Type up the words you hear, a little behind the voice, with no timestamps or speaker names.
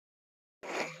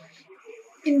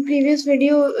In previous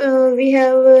video, we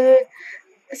have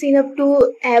seen up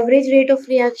to average rate of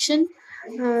reaction.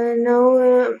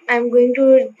 Now I'm going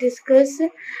to discuss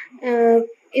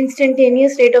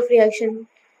instantaneous rate of reaction.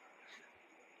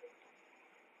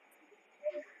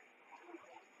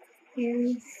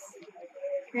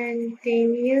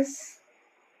 Instantaneous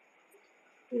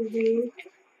rate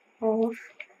of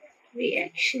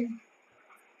reaction.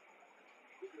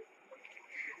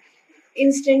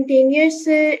 Instantaneous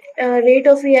rate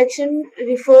of reaction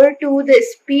refer to the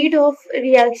speed of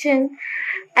reaction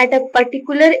at a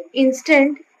particular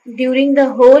instant during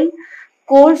the whole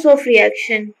course of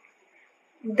reaction.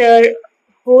 The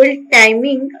whole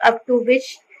timing up to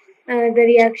which the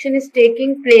reaction is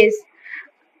taking place.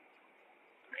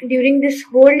 During this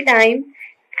whole time,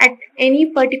 at any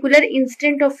particular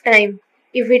instant of time,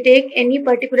 if we take any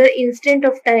particular instant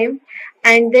of time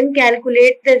and then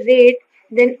calculate the rate,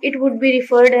 then it would be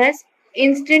referred as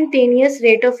instantaneous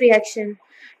rate of reaction.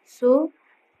 So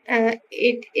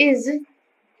it is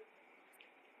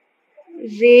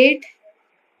rate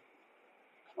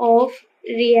of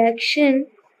reaction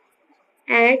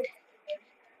at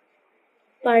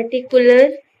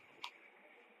particular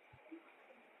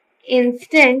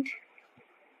instant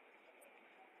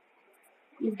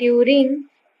during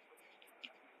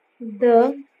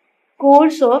the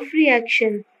course of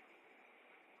reaction.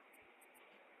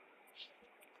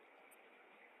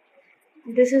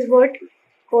 This is what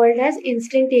called as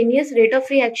instantaneous rate of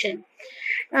reaction.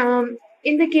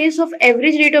 In the case of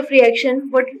average rate of reaction,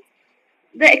 what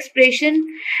the expression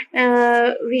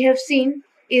we have seen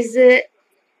is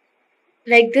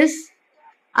like this: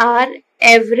 R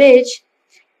average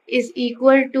is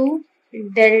equal to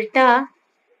delta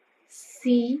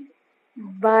C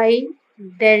by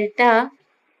delta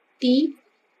T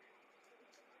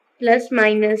plus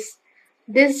minus.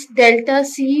 This delta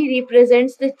C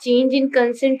represents the change in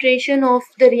concentration of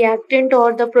the reactant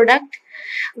or the product,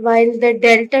 while the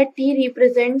delta T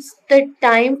represents the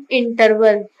time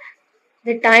interval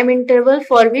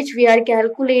for which we are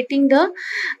calculating the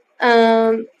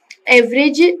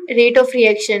average rate of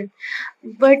reaction.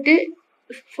 But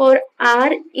for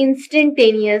our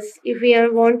instantaneous, if we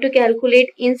want to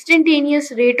calculate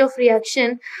instantaneous rate of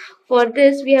reaction, for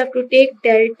this we have to take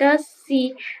delta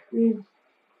C.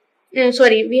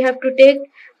 We have to take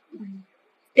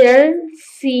del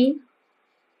C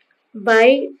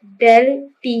by del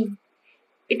T.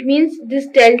 It means this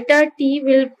delta T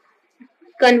will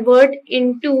convert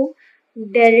into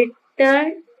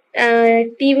delta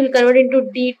T will convert into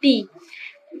dt.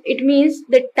 It means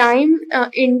the time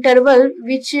interval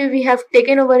which we have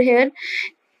taken over here,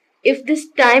 if this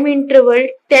time interval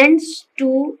tends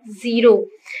to 0,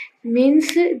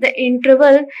 means the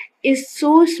interval is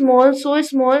so small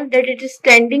that it is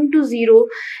tending to 0,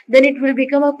 then it will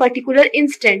become a particular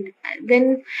instant.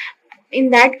 Then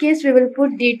in that case we will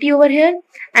put dt over here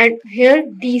and here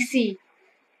dc.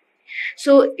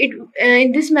 So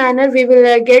in this manner we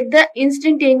will get the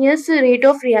instantaneous rate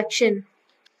of reaction.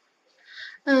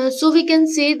 So we can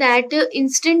say that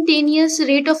instantaneous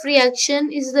rate of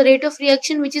reaction is the rate of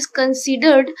reaction which is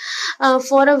considered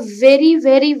for a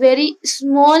very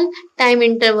small time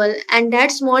interval, and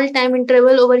that small time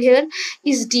interval over here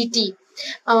is dt.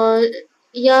 Uh,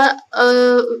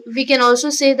 we can also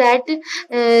say that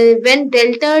when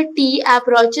delta t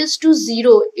approaches to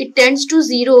 0, it tends to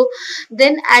 0,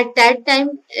 then at that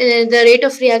time the rate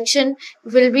of reaction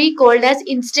will be called as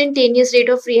instantaneous rate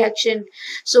of reaction.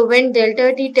 So when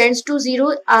delta t tends to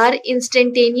 0, our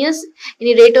instantaneous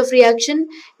any rate of reaction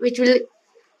which we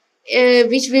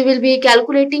will be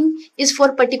calculating is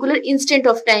for particular instant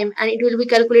of time, and it will be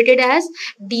calculated as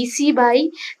dc by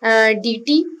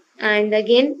dt, and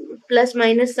again plus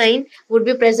minus sign would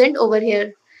be present over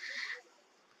here.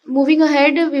 Moving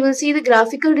ahead, we will see the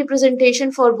graphical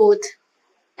representation for both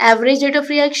average rate of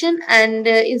reaction and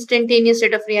instantaneous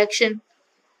rate of reaction.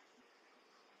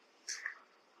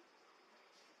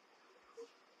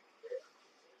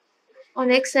 On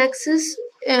x-axis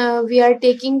we are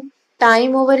taking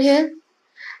time over here,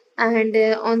 and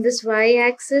on this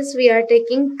y-axis we are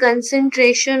taking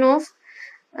concentration of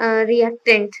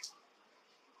reactant.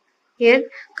 Here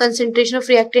concentration of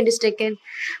reactant is taken.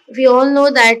 We all know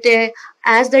that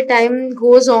as the time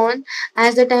goes on,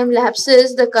 as the time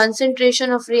lapses, the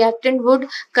concentration of reactant would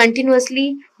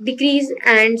continuously decrease,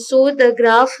 and so the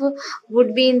graph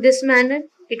would be in this manner.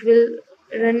 It will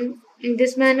run in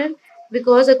this manner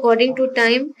because according to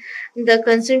time the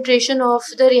concentration of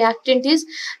the reactant is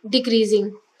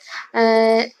decreasing.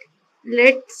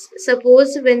 Let's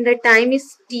suppose when the time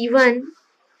is t1,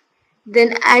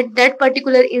 then at that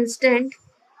particular instant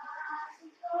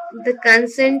the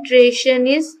concentration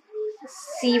is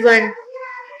C1.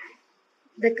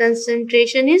 The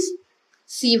concentration is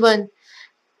C1.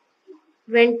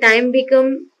 When time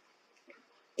become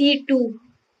T2,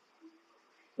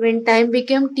 when time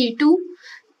became T2,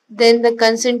 then the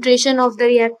concentration of the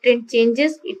reactant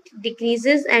changes, it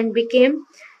decreases and became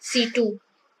C2.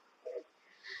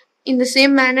 In the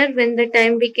same manner, when the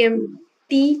time became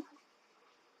T,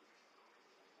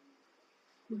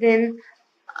 then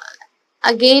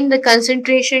again the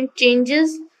concentration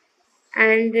changes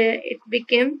and it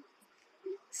became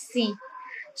C.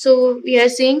 So we are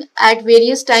saying at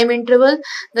various time interval,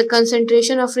 the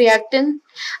concentration of reactant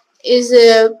is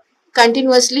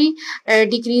continuously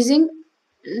decreasing.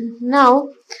 Now,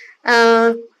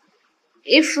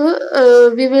 if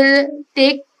we will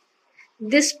take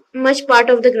this much part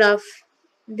of the graph,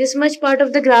 this much part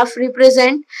of the graph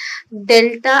represent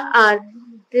delta R.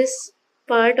 This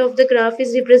part of the graph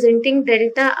is representing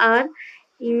delta R.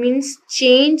 It means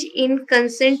change in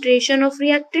concentration of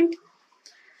reactant,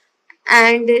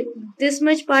 and this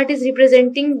much part is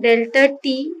representing delta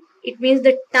T. It means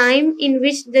the time in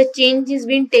which the change is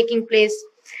been taking place.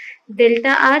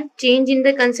 Delta R, change in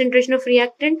the concentration of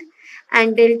reactant,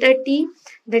 and delta T,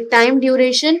 the time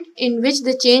duration in which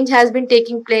the change has been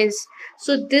taking place.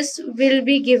 So this will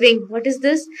be giving, what is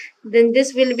this? Then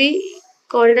this will be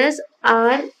called as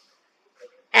R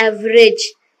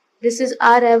average. This is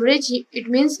R average. It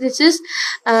means this is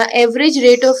average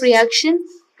rate of reaction,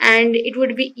 and it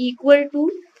would be equal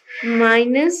to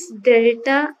minus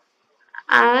delta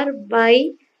R by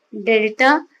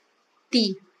delta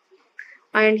T.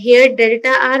 And here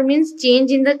delta R means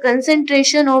change in the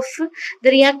concentration of the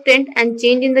reactant, and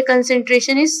change in the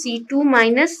concentration is C2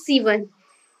 minus C1.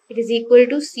 It is equal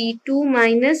to C2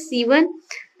 minus C1,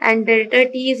 and delta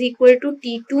T is equal to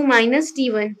T2 minus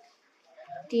T1.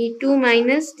 T2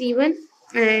 minus T1,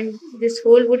 and this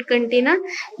whole would contain a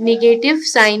negative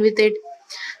sign with it.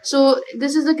 So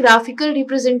this is a graphical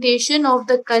representation of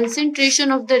the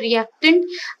concentration of the reactant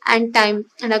and time.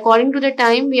 And according to the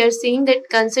time, we are saying that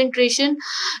concentration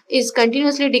is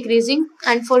continuously decreasing.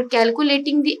 And for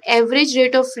calculating the average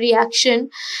rate of reaction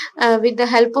with the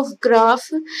help of graph,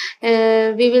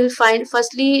 we will find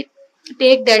firstly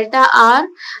take delta R,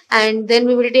 and then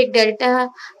we will take delta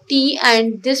T,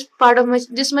 and this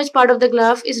much part of the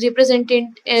graph is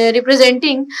representing the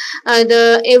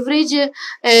average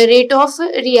rate of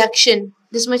reaction.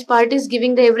 This much part is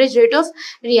giving the average rate of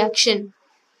reaction.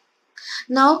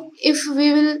 Now if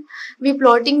we will be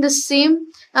plotting the same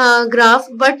graph,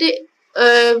 but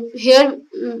here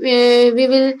we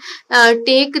will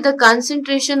take the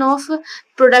concentration of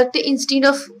product instead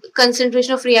of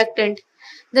concentration of reactant,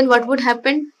 then what would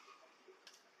happen?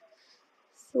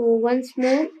 So once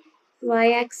more,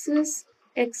 y-axis,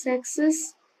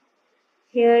 x-axis,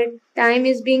 here time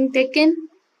is being taken,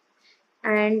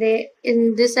 and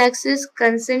in this axis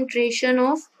concentration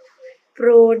of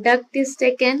product is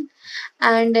taken,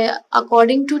 and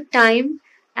according to time,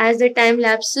 as the time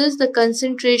lapses, the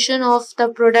concentration of the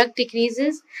product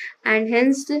decreases, and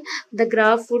hence the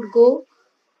graph would go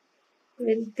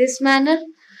in this manner.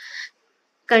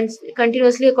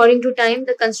 Continuously according to time,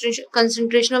 the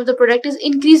concentration of the product is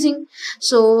increasing.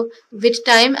 So with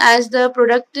time, as the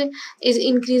product is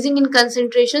increasing in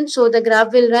concentration, so the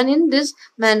graph will run in this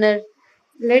manner.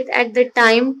 Let at the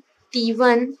time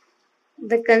T1,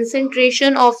 the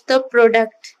concentration of the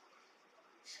product,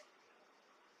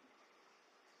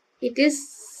 it is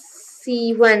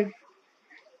C1.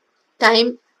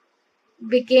 Time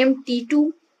became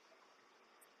T2,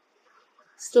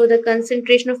 so the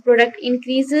concentration of product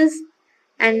increases,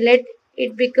 and let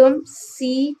it become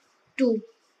C2.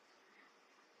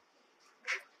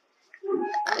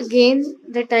 Again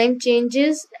the time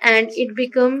changes and it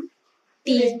become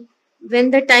T.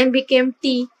 When the time became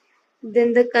T,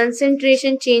 then the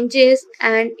concentration changes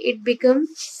and it becomes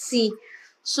C.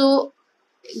 So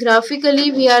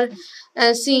graphically we are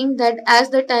seeing that as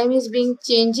the time is being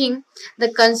changing,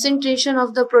 the concentration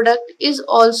of the product is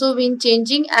also being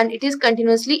changing and it is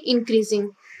continuously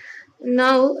increasing.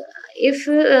 Now if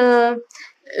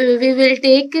we will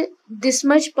take this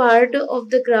much part of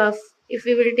the graph, if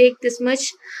we will take this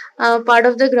much part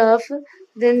of the graph,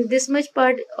 then this much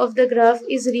part of the graph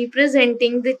is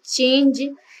representing the change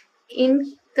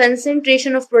in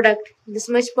concentration of product. This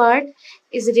much part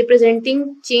is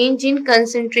representing change in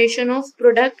concentration of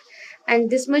product, and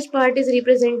this much part is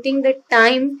representing the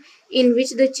time in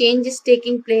which the change is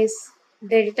taking place,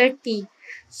 delta T.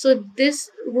 So this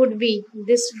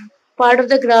part of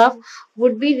the graph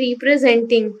would be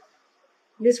representing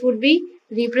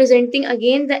representing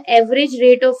again the average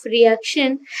rate of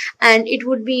reaction, and it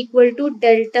would be equal to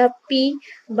delta P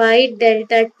by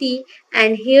delta T,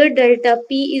 and here delta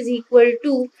P is equal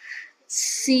to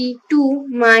C2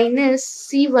 minus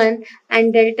C1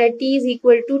 and delta T is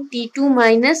equal to T2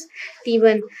 minus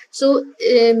T1. So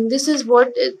this is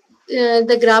what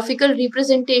the graphical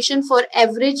representation for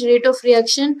average rate of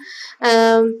reaction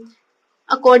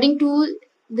according to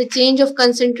the change of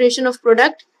concentration of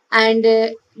product, and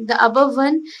the above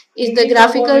one is the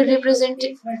graphical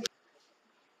representation.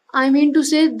 I mean to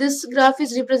say this graph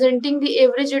is representing the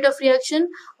average rate of reaction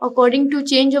according to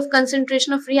change of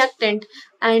concentration of reactant,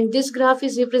 and this graph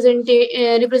is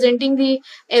representing the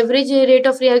average rate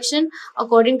of reaction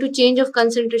according to change of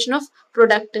concentration of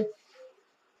product.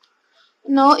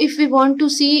 Now if we want to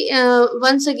see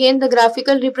once again the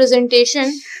graphical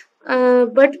representation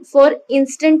but for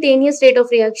instantaneous rate of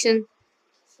reaction.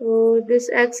 So this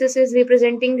axis is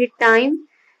representing the time,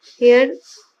 here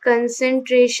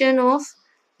concentration of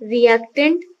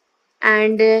reactant,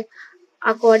 and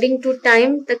according to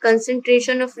time the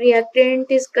concentration of reactant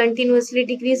is continuously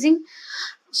decreasing.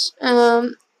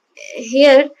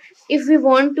 Here if we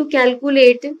want to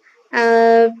calculate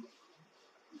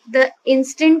the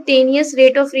instantaneous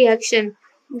rate of reaction,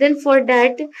 then for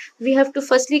that we have to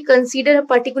firstly consider a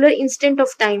particular instant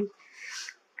of time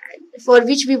for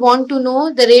which we want to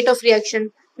know the rate of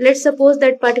reaction. Let's suppose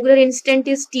that particular instant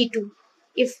is T2.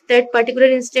 If that particular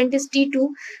instant is T2,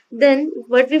 then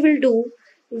what we will do,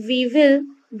 we will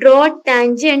draw a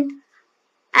tangent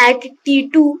at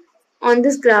T2 on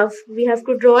this graph. We have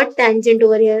to draw a tangent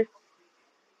over here.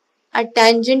 A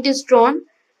tangent is drawn,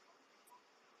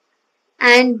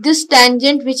 and this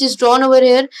tangent which is drawn over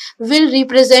here will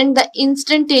represent the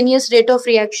instantaneous rate of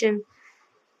reaction.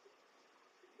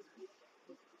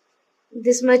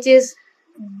 This much is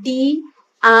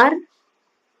dr,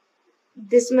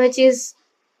 this much is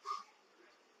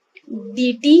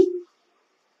dt,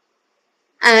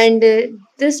 and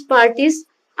this part is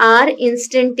r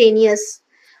instantaneous,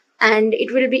 and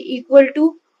it will be equal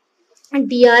to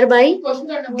dr by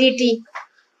dt.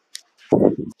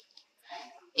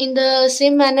 In the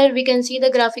same manner, we can see the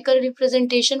graphical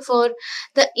representation for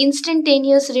the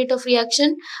instantaneous rate of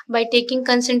reaction by taking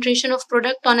concentration of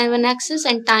product on one axis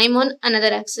and time on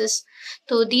another axis.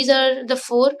 So these are the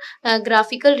four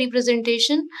graphical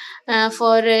representation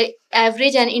for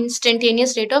average and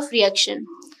instantaneous rate of reaction.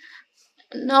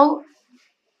 Now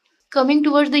coming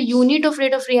towards the unit of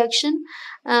rate of reaction,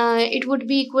 it would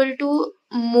be equal to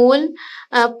mole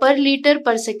per liter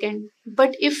per second.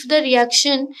 But if the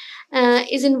reaction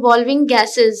is involving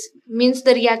gases, means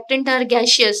the reactant are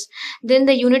gaseous, then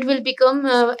the unit will become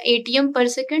atm per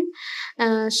second.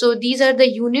 So these are the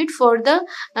unit for the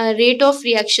rate of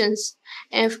reactions.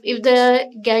 If the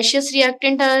gaseous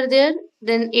reactant are there,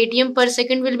 then atm per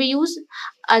second will be used.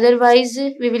 Otherwise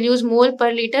we will use mole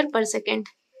per liter per second.